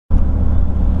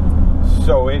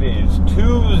So it is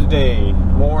Tuesday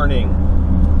morning.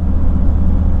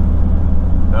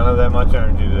 None of that much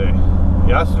energy today.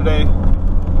 Yesterday,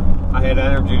 I had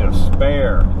energy to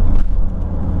spare.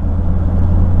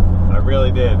 I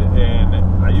really did, and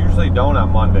I usually don't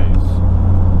on Mondays.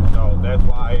 So that's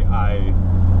why I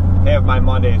have my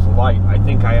Mondays light. I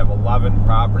think I have 11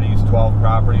 properties, 12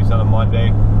 properties on a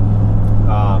Monday.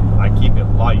 I keep it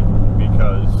light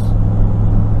because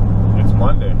it's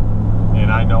Monday, and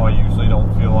I know I usually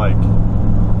don't feel like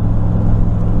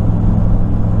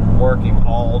working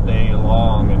all day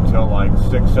long until like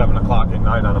 6, 7 o'clock at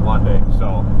night on a Monday.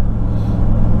 So,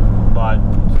 but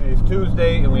today's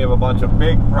Tuesday, and we have a bunch of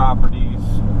big properties,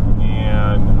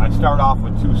 and I start off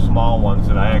with 2 small ones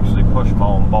that I actually push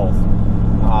mow them both,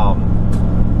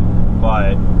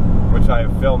 but which I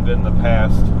have filmed in the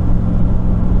past.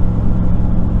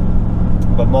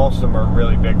 But most of them are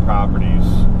really big properties,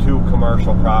 2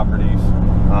 commercial properties.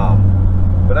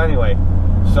 But anyway,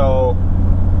 so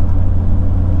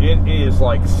it is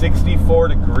like 64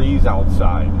 degrees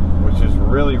outside, which is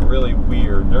really, really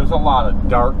weird. There's a lot of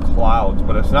dark clouds,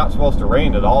 but it's not supposed to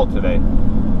rain at all today.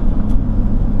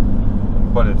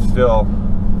 But it's still,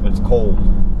 it's cold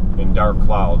in dark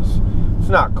clouds. It's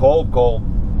not cold,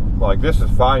 like this is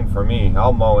fine for me.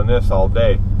 I'll mow in this all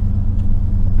day.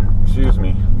 Excuse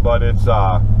me. But it's,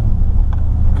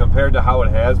 compared to how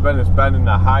it has been, it's been in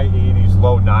the high 80s,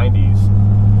 low 90s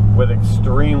with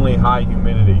extremely high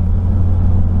humidity.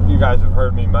 You guys have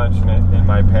heard me mention it in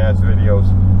my past videos.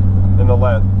 In the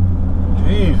last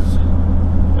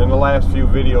few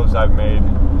videos I've made,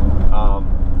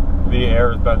 the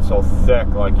air has been so thick,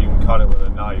 like you can cut it with a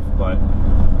knife, but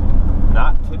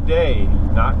not today.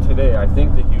 Not today. I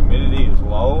think the humidity is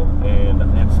low, and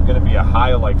it's going to be a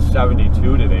high of like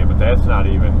 72 today, but that's not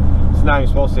even, it's not even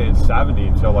supposed to hit 70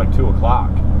 until like 2 o'clock.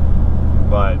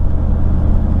 But,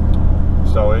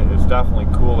 so it's definitely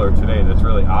cooler today. That's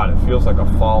really odd. It feels like a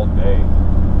fall day.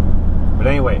 But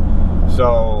anyway,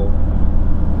 so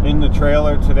in the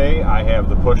trailer today, I have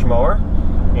the push mower,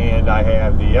 and I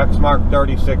have the Exmark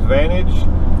 36 Vantage,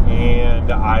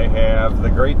 and I have the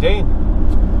Great Dane.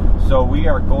 So we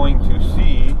are going to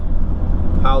see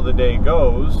how the day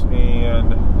goes, and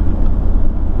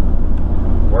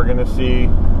we're going to see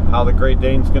how the Great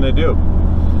Dane's going to do.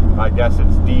 I guess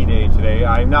it's D-Day today.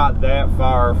 I'm not that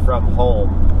far from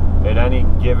home. At any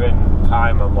given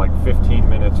time, I'm like 15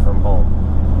 minutes from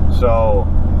home. So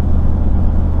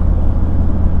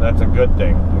that's a good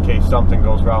thing. In case something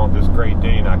goes wrong with this Great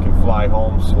Dane, I can fly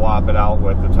home, swap it out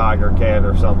with the Tiger Cat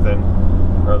or something.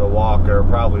 Or the Walker,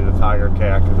 probably the Tiger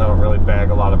Cat, because I don't really bag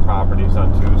a lot of properties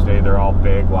on Tuesday. They're all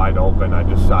big, wide open. I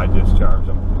just side discharge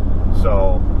them.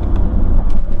 So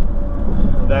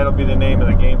that'll be the name of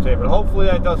the game today. But hopefully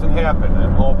that doesn't happen.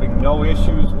 I'm hoping no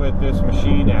issues with this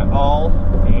machine at all.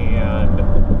 And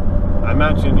I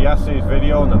mentioned yesterday's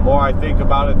video, and the more I think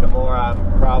about it, the more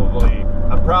I'm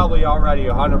probably already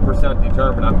 100%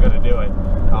 determined I'm going to do it.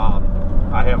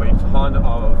 I have a ton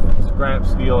of scrap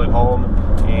steel at home,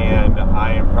 and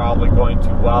I am probably going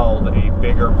to weld a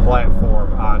bigger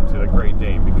platform onto the Great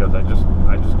Dane because I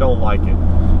just don't like it.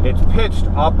 It's pitched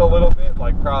up a little bit,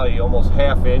 like probably almost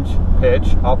half-inch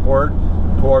pitch upward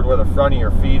toward where the front of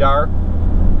your feet are,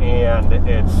 and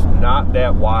it's not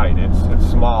that wide. It's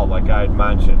small, like I had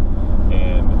mentioned,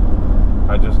 and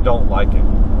I just don't like it.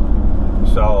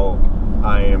 So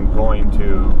I am going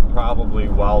to probably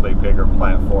weld a bigger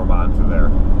platform onto there,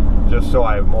 just so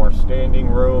I have more standing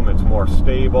room, it's more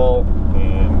stable,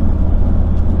 and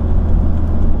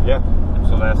yeah,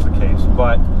 so that's the case.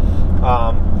 But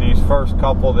these first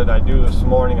couple that I do this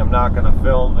morning, I'm not going to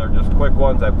film. They're just quick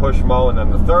ones. I push mow, and then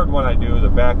the third one I do, the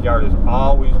backyard is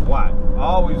always wet,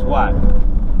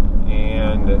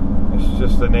 and it's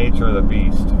just the nature of the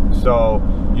beast. So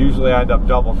usually I end up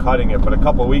double cutting it, but a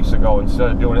couple weeks ago,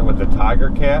 instead of doing it with the Tiger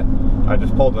Cat, I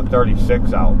just pulled the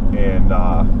 36 out, and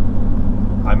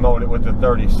I mowed it with the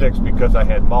 36 because I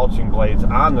had mulching blades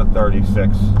on the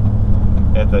 36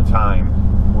 at the time,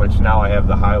 which now I have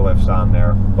the high lifts on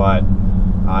there. But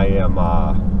I am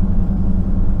I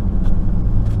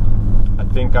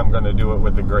think I'm going to do it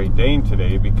with the Great Dane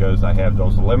today because I have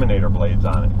those eliminator blades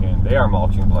on it, and they are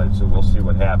mulching blades, so we'll see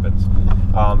what happens.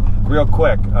 Real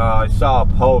quick, I saw a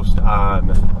post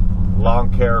on lawn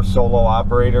care solo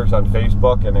operators on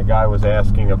Facebook, and a guy was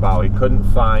asking about, he couldn't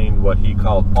find what he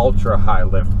called ultra high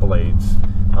lift blades.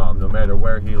 No matter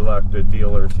where he looked, the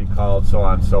dealers he called, so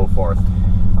on and so forth.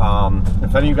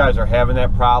 If any of you guys are having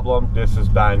that problem, this has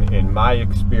been, in my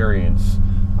experience,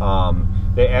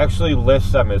 they actually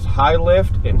list them as high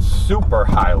lift and super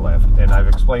high lift, and I've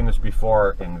explained this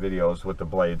before in videos with the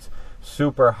blades.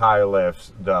 super high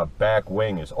lifts, the back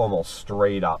wing is almost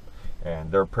straight up,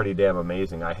 and they're pretty damn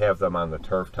amazing. I have them on the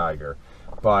Turf Tiger.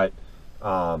 But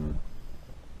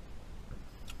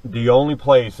the only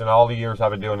place in all the years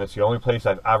I've been doing this, the only place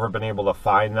I've ever been able to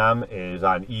find them is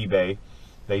on eBay.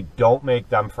 They don't make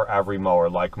them for every mower.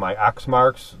 Like my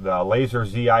Exmarks, the Laser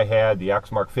Z I had, the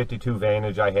Exmark 52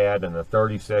 Vantage I had, and the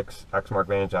 36 Exmark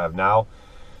Vantage I have now,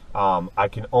 I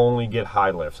can only get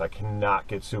high lifts. I cannot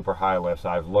get super high lifts.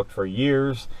 I've looked for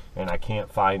years and I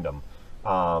can't find them.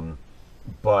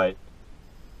 But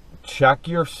check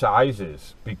your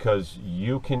sizes, because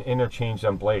you can interchange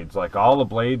them blades. Like all the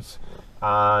blades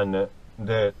on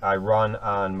that I run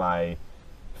on my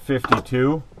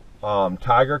 52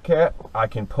 Tiger Cat, I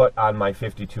can put on my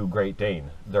 52 Great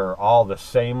Dane. They're all the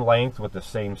same length with the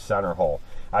same center hole.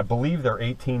 I believe they're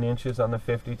 18 inches on the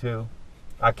 52.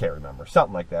 I can't remember,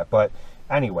 something like that. But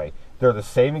anyway, they're the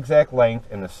same exact length,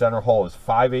 and the center hole is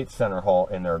 5/8 center hole,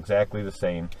 and they're exactly the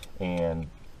same, and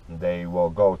they will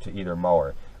go to either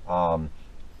mower.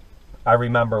 I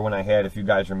remember when I had, if you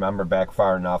guys remember back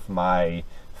far enough, my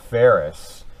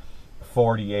Ferris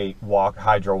 48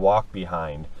 Hydro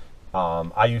Walkbehind.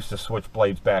 I used to switch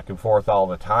blades back and forth all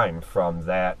the time from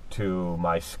that to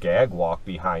my Scag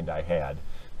Walkbehind I had.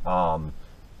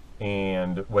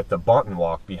 And with the Bunton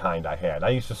Walkbehind I had. I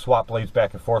used to swap blades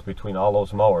back and forth between all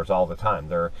those mowers all the time.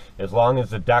 As long as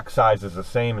the deck size is the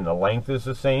same and the length is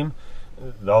the same,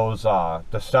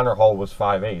 the center hole was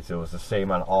 5/8. It was the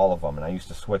same on all of them, and I used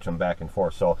to switch them back and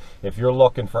forth. So if you're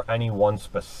looking for any one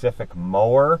specific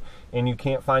mower and you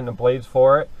can't find the blades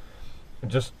for it,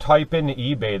 just type into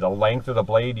eBay the length of the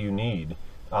blade you need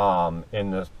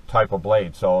in the type of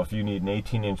blade. So if you need an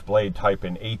 18-inch blade, type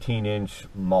in 18-inch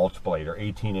mulch blade or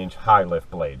 18-inch high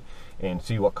lift blade and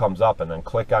see what comes up, and then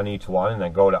click on each one, and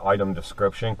then go to item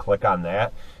description, click on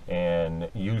that, and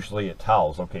usually it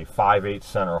tells, okay, 5/8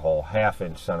 center hole, 1/2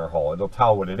 inch center hole. It'll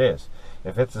tell what it is.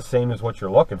 If it's the same as what you're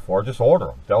looking for, just order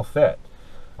them. They'll fit.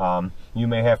 You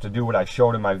may have to do what I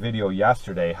showed in my video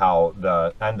yesterday, how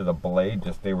the end of the blade,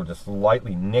 they were just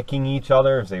lightly nicking each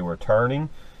other as they were turning.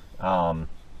 And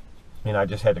I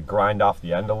just had to grind off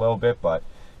the end a little bit, but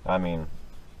I mean,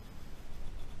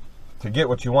 to get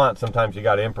what you want, sometimes you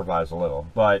got to improvise a little.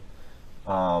 But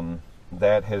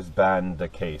that has been the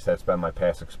case. That's been my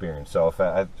past experience. So if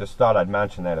I just thought I'd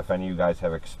mention that if any of you guys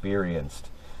have experienced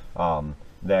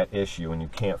that issue and you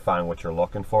can't find what you're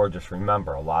looking for, just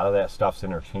remember, a lot of that stuff's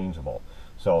interchangeable.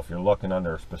 So if you're looking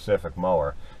under a specific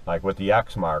mower, like with the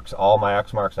Exmarks, all my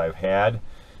Exmarks I've had,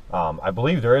 I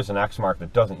believe there is an Exmark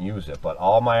that doesn't use it, but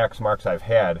all my Exmarks I've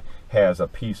had has a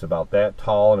piece about that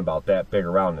tall and about that big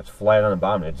around. It's flat on the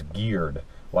bottom. It's geared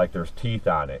like there's teeth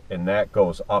on it, and that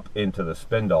goes up into the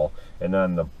spindle, and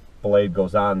then the blade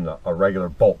goes on, a regular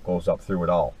bolt goes up through it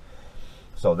all.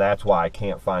 So that's why I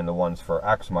can't find the ones for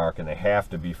Exmark, and they have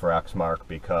to be for Exmark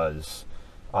because,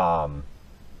 well,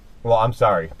 I'm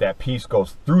sorry, that piece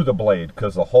goes through the blade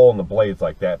because the hole in the blade's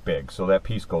like that big. So that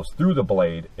piece goes through the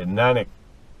blade, and then it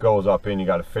goes up in. You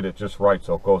got to fit it just right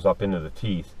so it goes up into the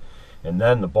teeth, and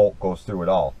then the bolt goes through it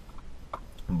all.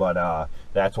 But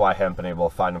that's why I haven't been able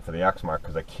to find them for the Exmark,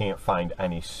 because I can't find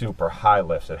any super high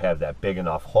lifts that have that big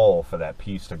enough hole for that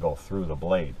piece to go through the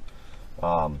blade.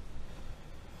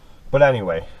 But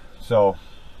anyway, so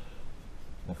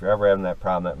if you're ever having that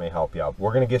problem, that may help you out.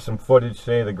 We're going to get some footage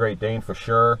today of the Great Dane for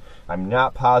sure. I'm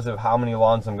not positive how many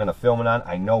lawns I'm going to film it on.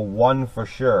 I know one for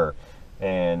sure,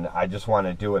 and I just want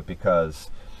to do it because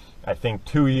I think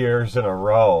 2 years in a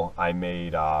row I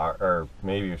made, or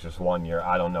maybe it was just 1 year,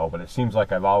 I don't know, but it seems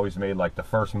like I've always made like the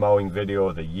first mowing video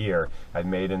of the year I've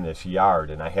made in this yard,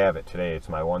 and I have it today. It's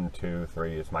my 1, 2,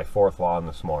 3, it's my 4th lawn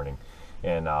this morning,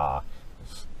 and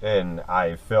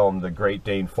I filmed the Great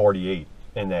Dane 48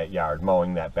 in that yard,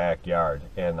 mowing that backyard,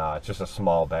 and it's just a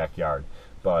small backyard,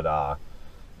 but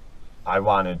I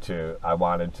wanted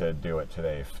to do it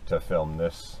today to film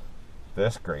this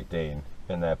Great Dane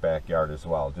in that backyard as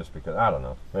well, just because, I don't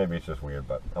know, maybe it's just weird,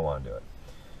 but I want to do it.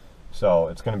 So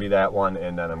it's going to be that one,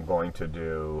 and then I'm going to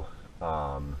do,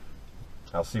 I'll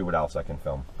see what else I can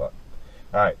film, but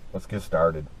alright, let's get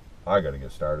started. I gotta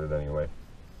get started anyway.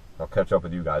 I'll catch up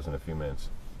with you guys in a few minutes.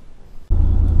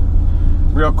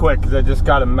 Real quick, because I just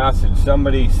got a message.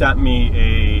 Somebody sent me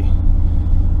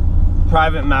a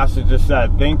private message that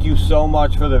said, thank you so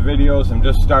much for the videos. I'm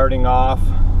just starting off,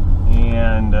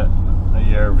 and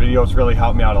your videos really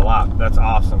helped me out a lot. That's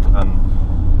awesome.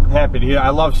 I'm happy to hear. I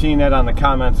love seeing that on the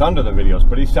comments under the videos,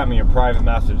 but he sent me a private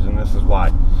message, and this is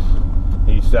why.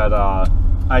 He said,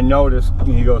 I noticed,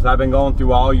 he goes, I've been going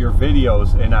through all your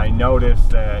videos, and I noticed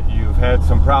that you've had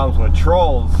some problems with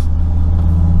trolls.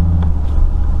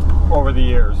 over the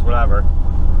years, whatever.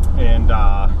 And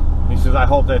he says, I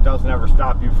hope that doesn't ever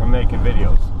stop you from making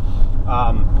videos.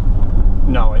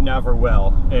 No, it never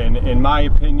will. And in my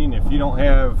opinion, if you don't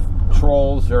have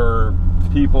trolls or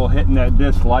people hitting that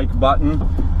dislike button,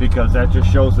 because that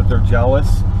just shows that they're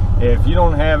jealous. If you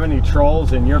don't have any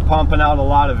trolls and you're pumping out a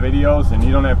lot of videos and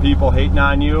you don't have people hating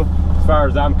on you, as far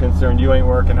as I'm concerned, you ain't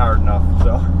working hard enough.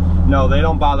 So no, they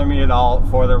don't bother me at all,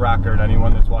 for the record,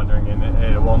 anyone that's wondering, and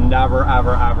it will never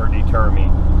ever ever deter me.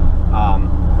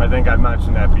 I think I've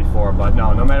mentioned that before, but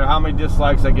no matter how many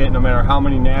dislikes I get, no matter how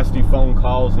many nasty phone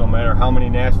calls, no matter how many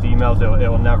nasty emails, it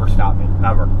will never stop me,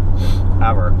 ever,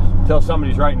 ever, until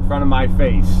somebody's right in front of my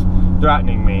face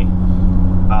threatening me.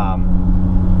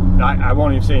 I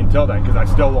won't even say until then, because I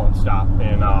still won't stop.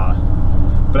 And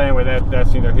but anyway,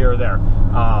 that's neither here or there.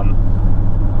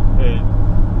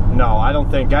 No, I don't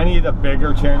think any of the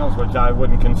bigger channels, which I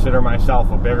wouldn't consider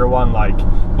myself a bigger one, like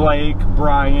Blake,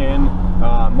 Brian,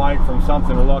 Mike from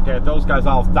Something to Look At, those guys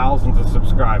all have thousands of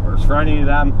subscribers. For any of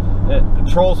them,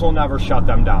 the trolls will never shut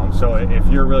them down. So if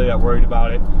you're really that worried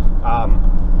about it,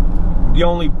 the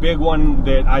only big one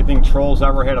that I think trolls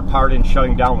ever had a part in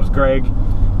shutting down was Greg.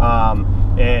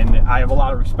 And I have a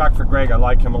lot of respect for Greg. I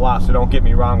like him a lot, so don't get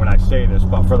me wrong when I say this,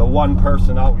 but for the one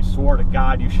person that always swore to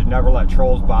God you should never let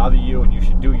trolls bother you and you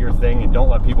should do your thing and don't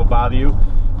let people bother you,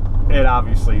 it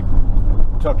obviously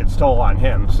took its toll on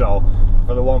him. So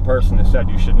for the one person that said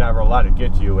you should never let it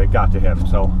get to you, it got to him.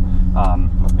 So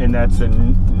and that's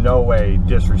in no way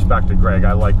disrespect to Greg.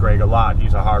 I like Greg a lot.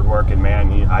 He's a hard-working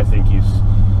man. I think he's,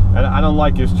 I don't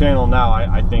like his channel now.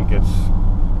 I think it's,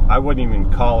 I wouldn't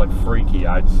even call it freaky.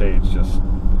 I'd say it's just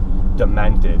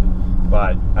demented,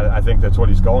 but I think that's what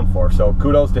he's going for. So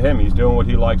kudos to him. He's doing what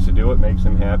he likes to do. It makes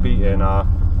him happy, and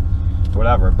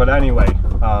whatever. But anyway,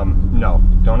 no,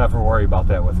 don't ever worry about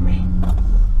that with me.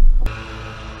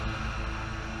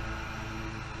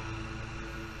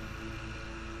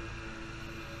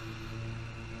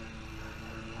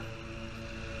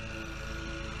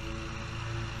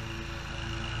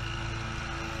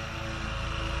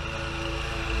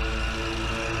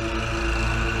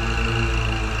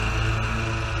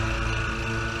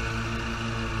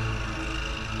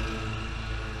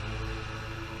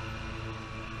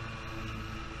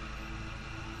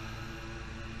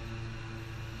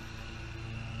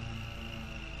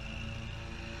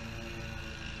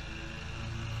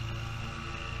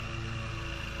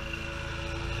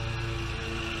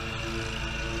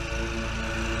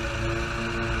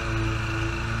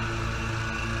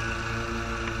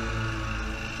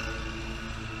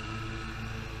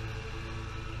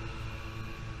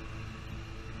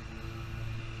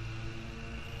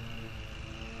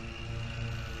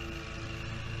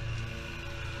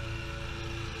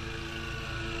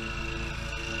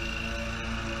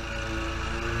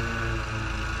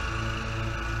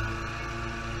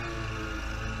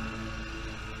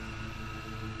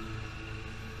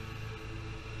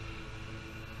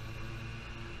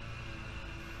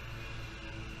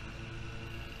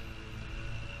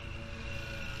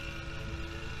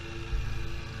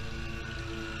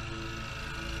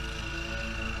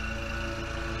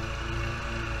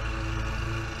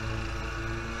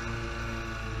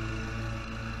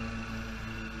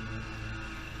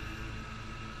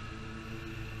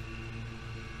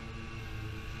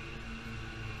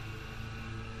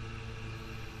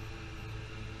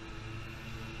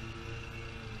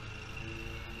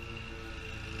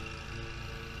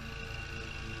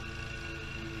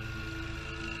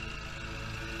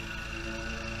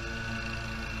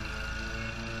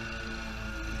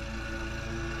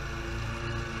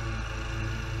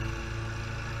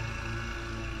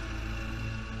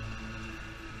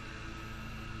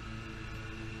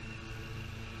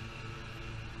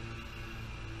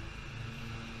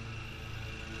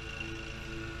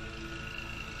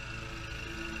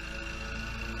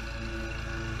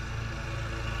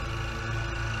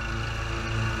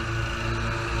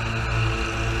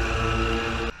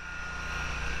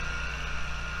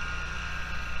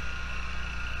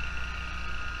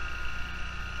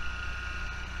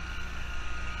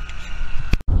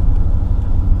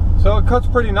 So it cuts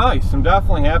pretty nice. I'm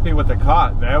definitely happy with the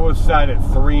cut. That was set at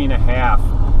 3.5.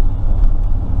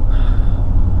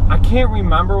 I can't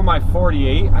remember my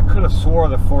 48. I could have swore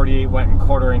the 48 went in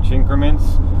 1/4 inch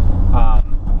increments.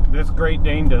 This Great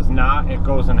Dane does not. It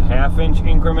goes in 1/2 inch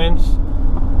increments,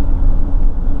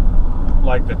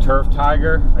 like the Turf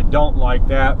Tiger. I don't like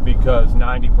that because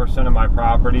 90% of my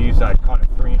properties I cut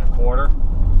at 3 1/4.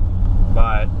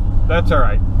 But that's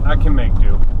alright. I can make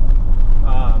do.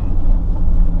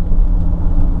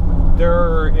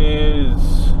 There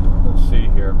is, let's see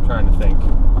here, I'm trying to think.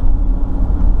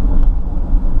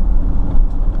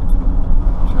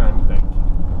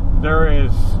 there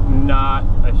is not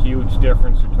a huge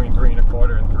difference between 3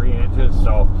 1/4 and 3 inches.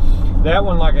 So that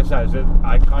one, like I said,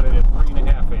 I cut it at 3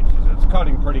 1/2 inches. It's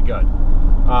cutting pretty good.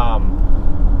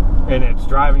 And it's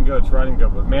driving good, it's running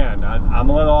good, but man, I'm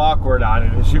a little awkward on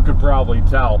it, as you could probably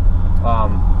tell.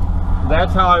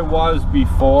 That's how I was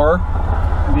before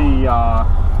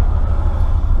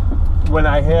when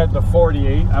I had the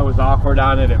 48. I was awkward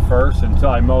on it at first until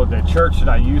I mowed the church that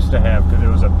I used to have, because it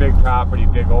was a big property,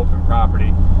 big open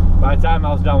property. By the time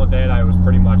I was done with that, I was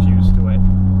pretty much used to it.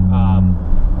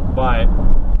 But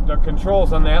the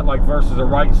controls on that, like versus a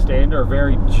right stander, are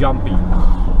very jumpy,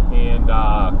 and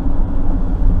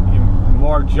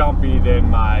more jumpy than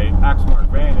my Exmark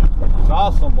Vantage, which is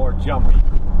also more jumpy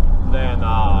than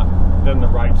the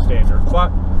right stander.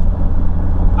 But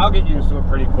I'll get used to it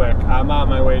pretty quick. I'm on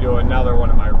my way to another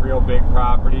one of my real big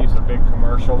properties, a big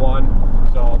commercial one.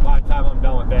 So by the time I'm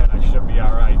done with that, I should be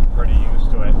all right, pretty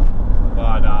used to it.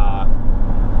 But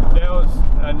that was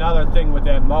another thing with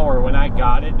that mower. When I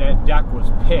got it, that deck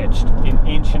was pitched 1.5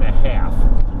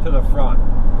 inches to the front.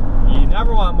 You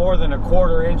never want more than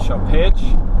 1/4 inch of pitch.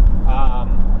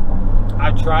 I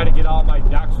try to get all my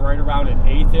decks right around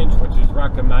 1/8 inch, which is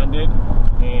recommended,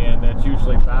 and that's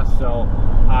usually best. So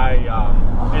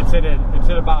it's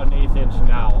at about 1/8 inch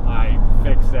now. I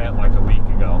fixed that like a week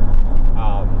ago,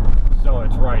 so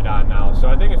it's right on now. So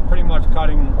I think it's pretty much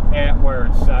cutting at where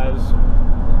it says,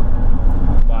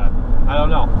 but I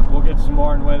don't know. We'll get some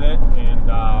more in with it, and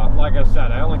like I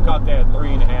said, I only cut that at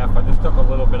 3 1/2. I just took a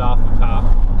little bit off the top.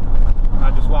 I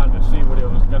just wanted to see what it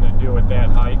was going to do at that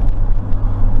height.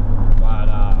 But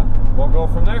we'll go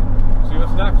from there, see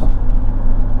what's next.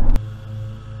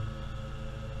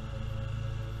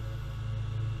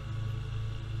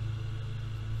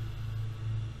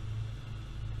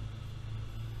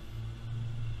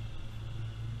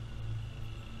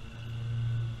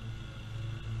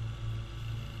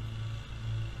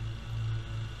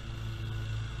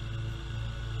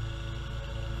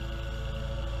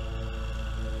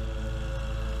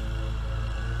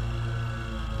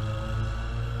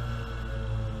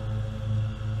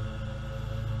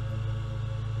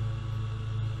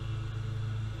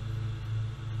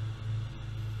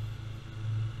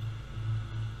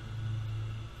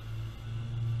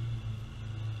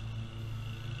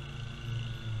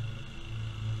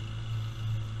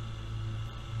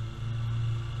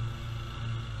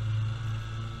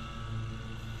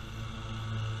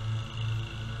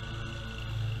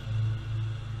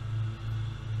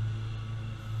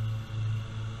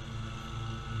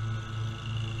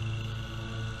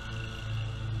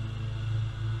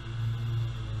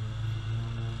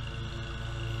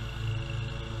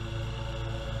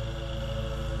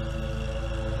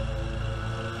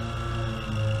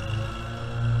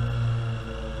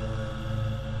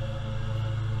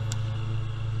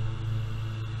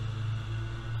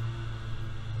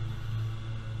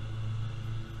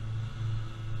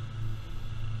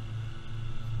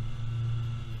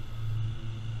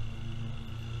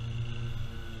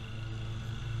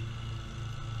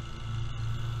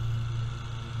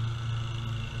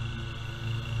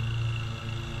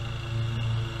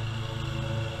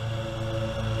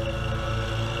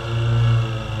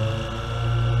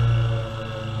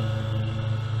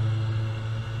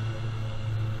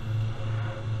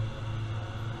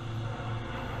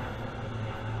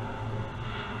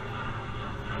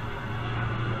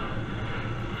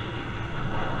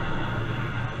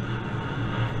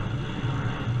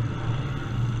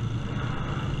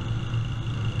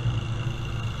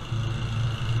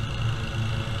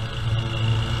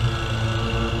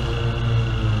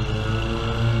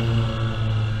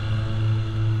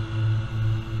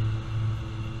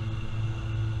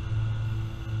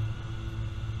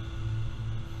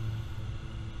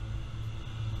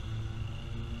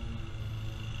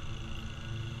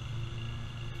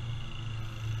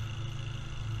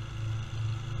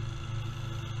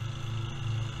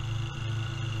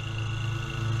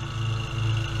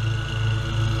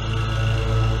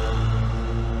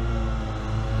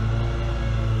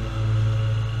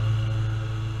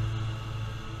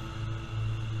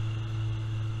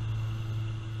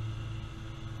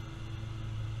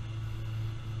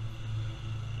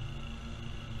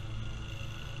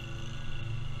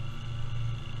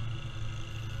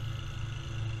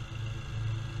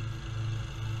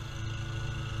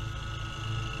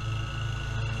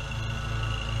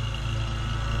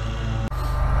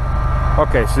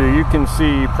 Okay, so you can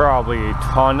see probably a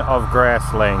ton of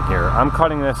grass laying here. I'm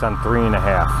cutting this on 3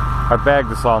 1/2. I bagged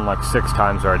this on like 6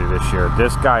 times already this year.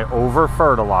 This guy over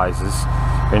fertilizes,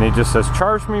 and he just says,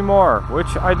 charge me more,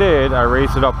 which I did. I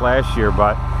raised it up last year,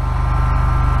 but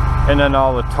and then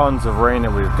all the tons of rain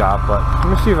that we've got. But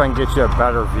let me see if I can get you a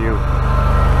better view.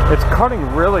 It's cutting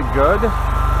really good,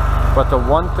 but the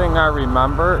one thing I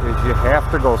remember is you have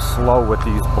to go slow with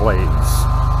these blades.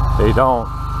 They don't,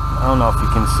 I don't know if you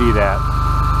can see that.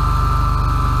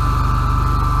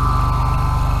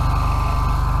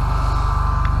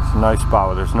 It's a nice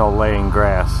spot where there's no laying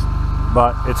grass,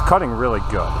 but it's cutting really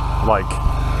good, like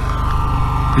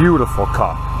beautiful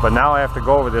cut. But now I have to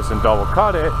go over this and double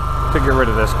cut it to get rid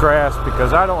of this grass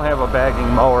because I don't have a bagging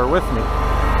mower with me.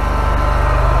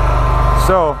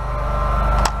 So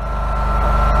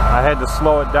I had to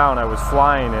slow it down. I was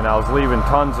flying and I was leaving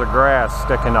tons of grass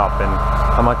sticking up, and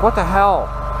I'm like, what the hell?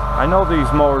 I know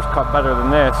these mowers cut better than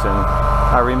this, and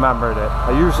I remembered it.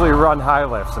 I usually run high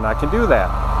lifts and I can do that,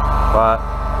 but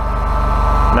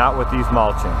not with these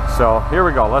mulching. So here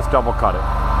we go, let's double cut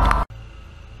it.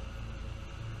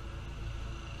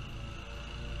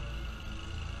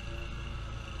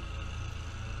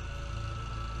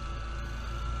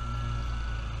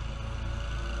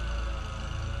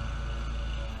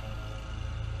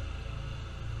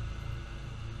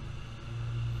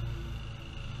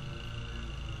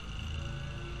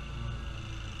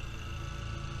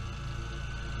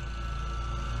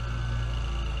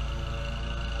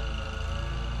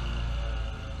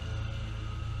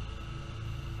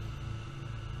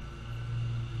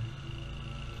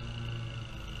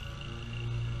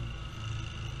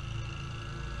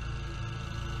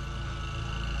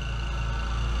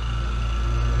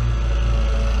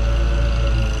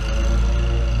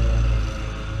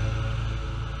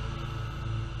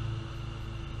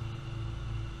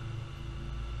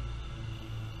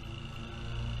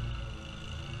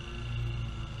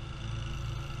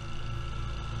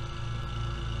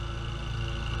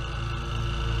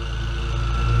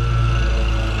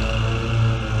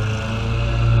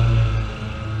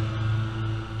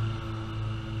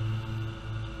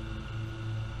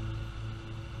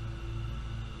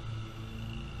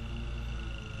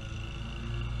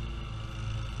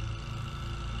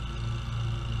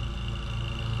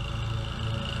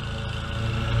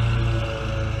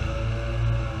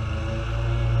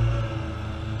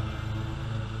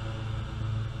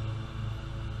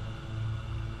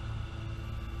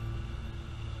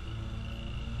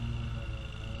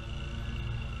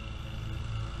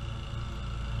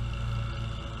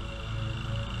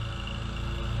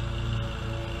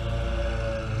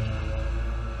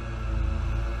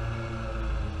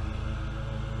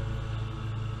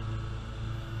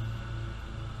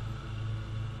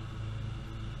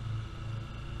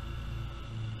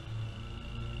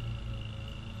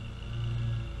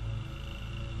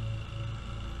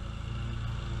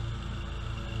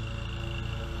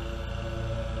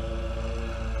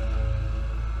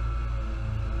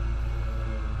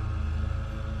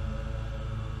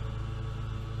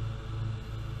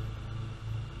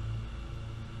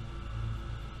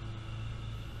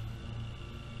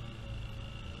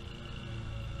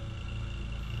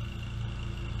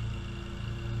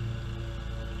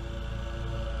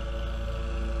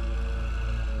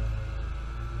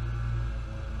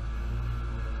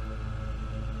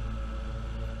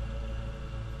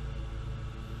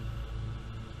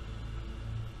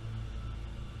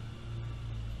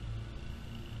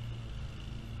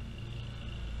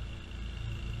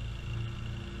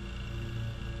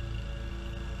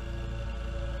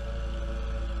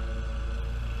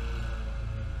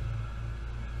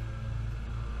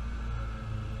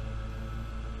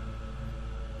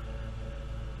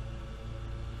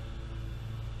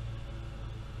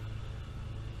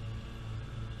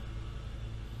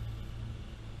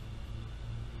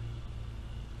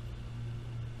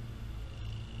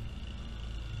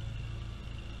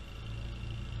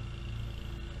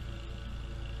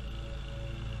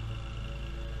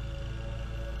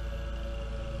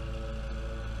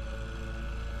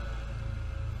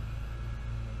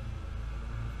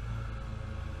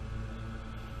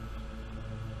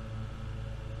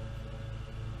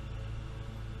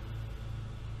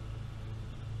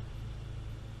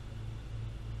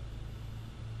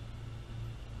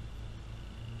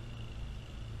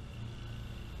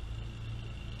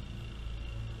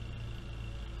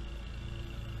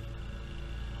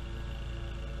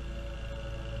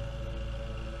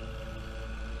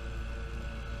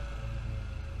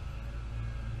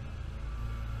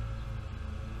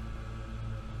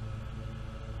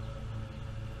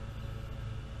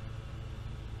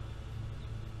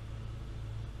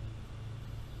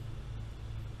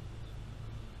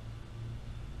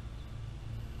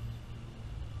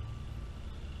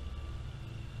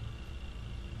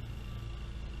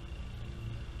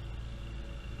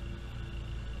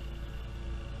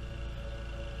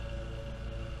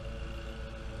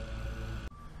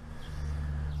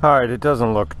 Alright, it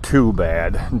doesn't look too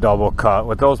bad, double cut.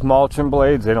 With those mulching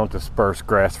blades, they don't disperse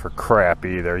grass for crap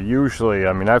either. Usually,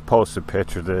 I mean, I've posted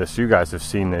pictures of this. You guys have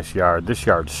seen this yard. This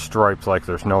yard's striped like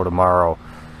there's no tomorrow.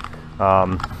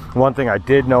 One thing I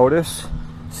did notice,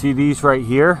 see these right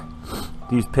here?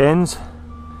 These pins?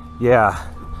 Yeah,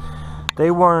 they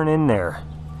weren't in there.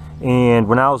 And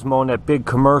when I was mowing that big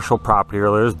commercial property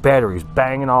earlier, there's batteries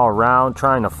banging all around,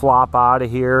 trying to flop out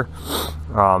of here.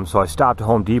 So I stopped at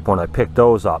Home Depot and I picked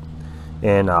those up.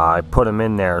 And I put them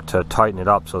in there to tighten it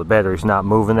up so the battery's not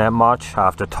moving that much. I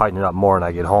have to tighten it up more when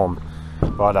I get home.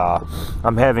 But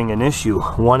I'm having an issue.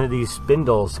 One of these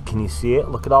spindles, can you see it?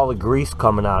 Look at all the grease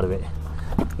coming out of it.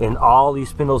 And all these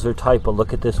spindles are tight, but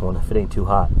look at this one if it ain't too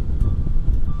hot.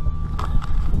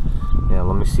 Yeah,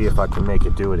 let me see if I can make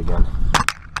it do it again.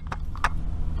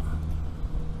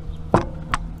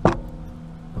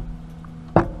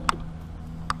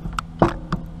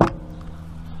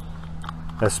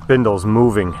 That spindle's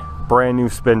moving, brand new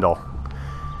spindle.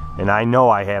 And I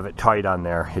know I have it tight on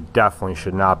there. It definitely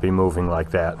should not be moving like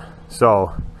that.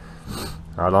 So,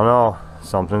 I don't know,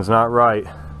 something's not right.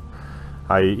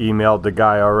 I emailed the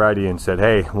guy already and said,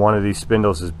 hey, one of these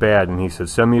spindles is bad. And he said,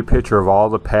 send me a picture of all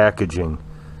the packaging.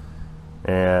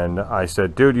 And I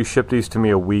said, dude, you shipped these to me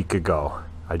a week ago.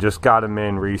 I just got them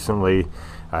in recently.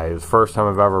 It was the first time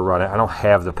I've ever run it. I don't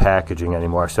have the packaging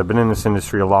anymore. I said, I've been in this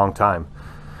industry a long time.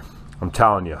 I'm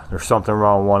telling you, there's something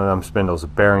wrong with one of them spindles. The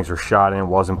bearings are shot in,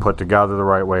 wasn't put together the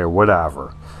right way or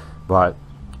whatever. But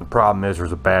the problem is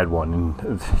there's a bad one,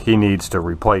 and he needs to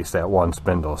replace that one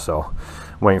spindle. So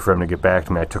waiting for him to get back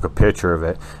to me. I took a picture of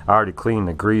it. I already cleaned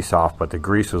the grease off, but the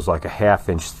grease was like a ½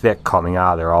 inch thick coming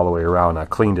out of there all the way around. I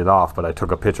cleaned it off, but I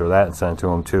took a picture of that and sent it to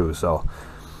him too. So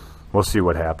we'll see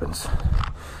what happens.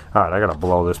 Alright, I gotta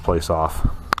blow this place off.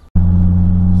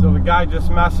 So the guy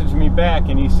just messaged me back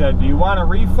and he said, do you want a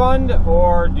refund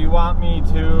or do you want me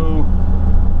to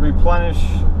replenish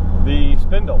the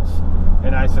spindles?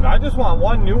 And I said, I just want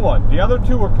one new one. The other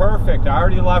two were perfect. I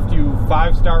already left you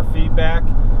 5-star feedback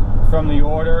from the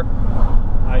order.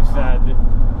 I said,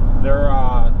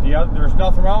 there's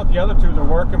nothing wrong with the other two. They're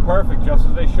working perfect just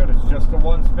as they should. It's just the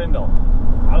one spindle.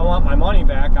 I don't want my money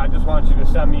back. I just want you to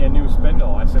send me a new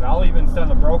spindle. I said, I'll even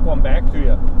send the broke one back to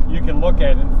you. You can look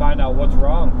at it and find out what's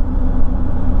wrong.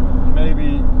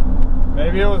 Maybe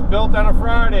it was built on a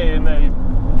Friday and they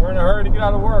were in a hurry to get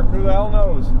out of work. Who the hell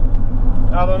knows?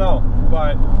 I don't know.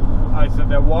 But I said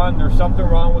that one, there's something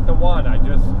wrong with the one. I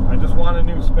just want a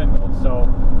new spindle. So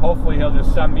hopefully he'll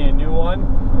just send me a new one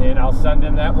and I'll send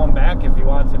him that one back if he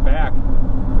wants it back.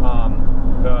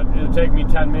 But it'll take me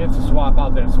 10 minutes to swap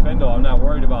out that spindle. I'm not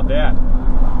worried about that.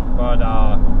 But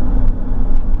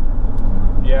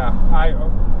yeah,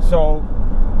 so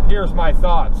here's my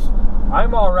thoughts.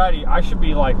 I should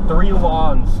be like 3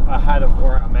 lawns ahead of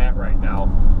where I'm at right now.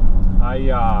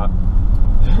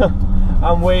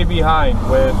 I'm way behind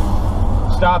with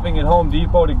stopping at Home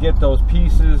Depot to get those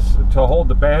pieces to hold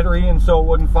the battery in so it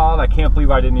wouldn't fall. I can't believe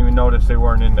I didn't even notice they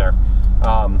weren't in there.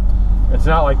 It's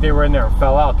not like they were in there and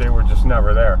fell out. They were just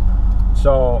never there.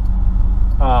 So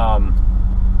I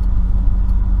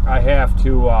have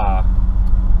to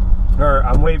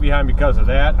I'm way behind because of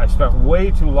that. I spent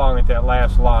way too long at that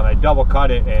last lawn. I double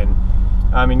cut it, and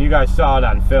I mean, you guys saw it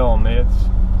on film.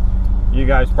 You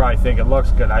guys probably think it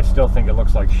looks good. I still think it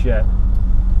looks like shit.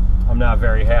 I'm not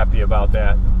very happy about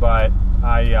that, but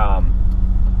I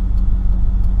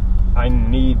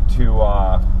need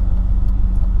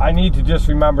to just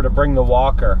remember to bring the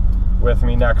walker with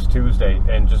me next Tuesday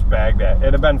and just bag that.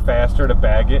 It'd have been faster to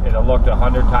bag it. It'd have looked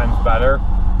 100 times better,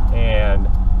 and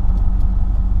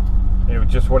it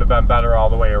just would have been better all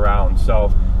the way around.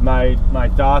 So my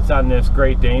thoughts on this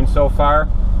Great Dane so far,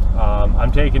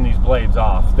 I'm taking these blades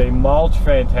off. They mulch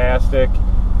fantastic.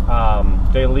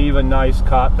 They leave a nice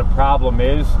cut. The problem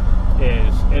is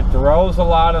it throws a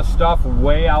lot of stuff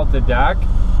way out the deck,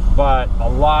 but a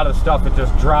lot of stuff it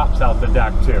just drops out the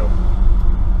deck too.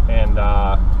 And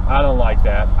I don't like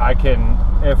that. I can,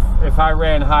 if I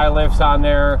ran high lifts on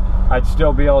there, I'd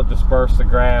still be able to disperse the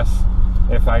grass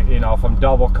if I'm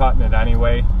double cutting it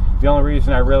anyway. The only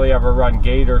reason I really ever run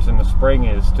gators in the spring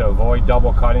is to avoid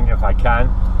double cutting if I can,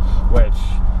 which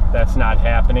that's not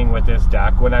happening with this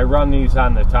deck. When I run these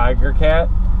on the Tiger Cat,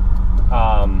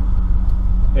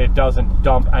 it doesn't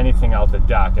dump anything out the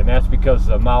deck, and that's because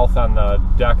the mouth on the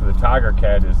deck of the Tiger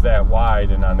Cat is that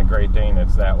wide, and on the Great Dane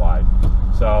it's that wide.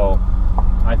 So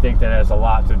I think that has a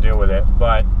lot to do with it.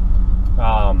 But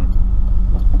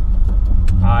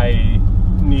I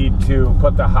need to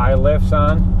put the high lifts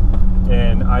on,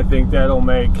 and I think that'll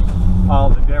make all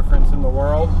the difference in the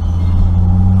world.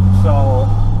 So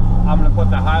I'm going to put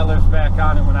the high milers back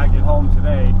on it when I get home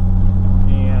today,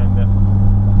 and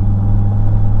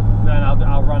then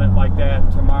I'll run it like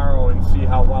that tomorrow and see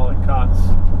how well it cuts.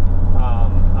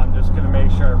 I'm just going to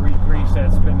make sure I re-grease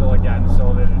that spindle again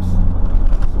so that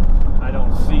I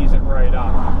don't seize it right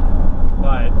up,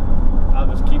 but I'll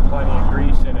just keep plenty of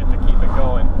grease in it to keep it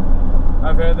going.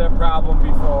 I've had that problem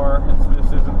before. This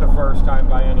isn't the first time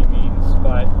by any means,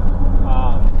 but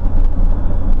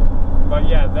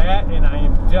yeah, that, and I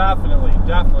am definitely,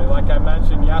 like I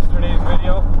mentioned yesterday's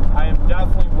video, I am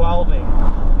definitely welding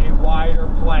a wider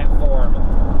platform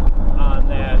on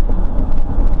that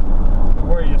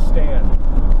where you stand.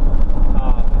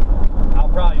 I'll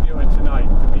probably do it tonight,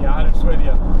 to be honest with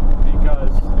you,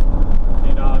 because,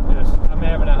 you know, I'm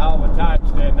having a hell of a time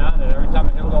standing on it. Every time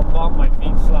I hit a little bump, my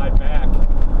feet slide back,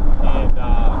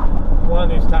 and one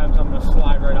of these times I'm going to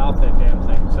slide right off that damn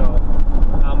thing. So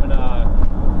I'm going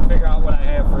to figure out what I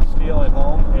have for steel at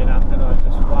home, and I'm going to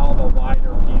just weld a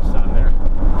wider piece on there,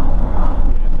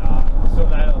 and so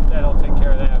that'll take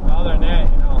care of that. But other than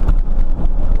that, you know,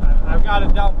 I've got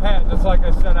it down pat, just like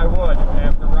I said I would,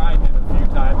 after riding it a few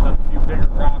times on a few bigger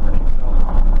properties. So,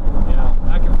 you know,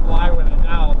 I can fly with it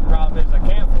now. The problem is I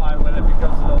can't fly with it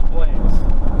because of those blades.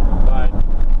 But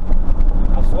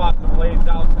I'll swap the blades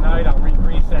out tonight. I'll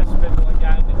re-grease that spindle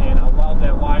again, and I'll weld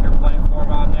that wider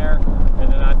platform on there, and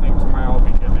then I think tomorrow I'll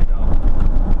be good to go.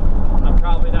 I'm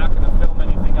probably not going to film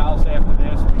anything else after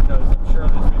this because I'm sure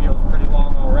this video is pretty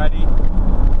long already,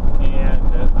 and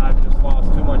I've just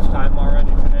lost too much time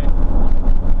already today,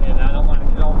 and I don't want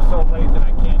to get home so late that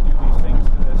I can't do these things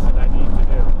to this that I need to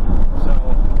do. So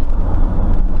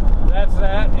that's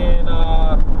that, and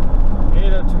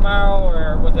either tomorrow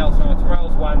or what else? No,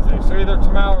 tomorrow's Wednesday, so either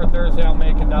tomorrow or Thursday I'll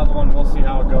make another one. We'll see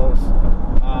how it goes,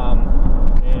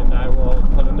 and I will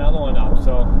put another one up.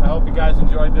 So I hope you guys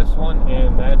enjoyed this one,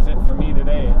 and that's it for me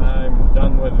today. I'm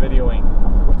done with videoing.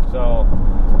 So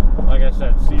like I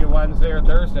said, see you Wednesday or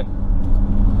Thursday.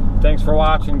 Thanks for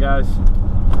watching, guys.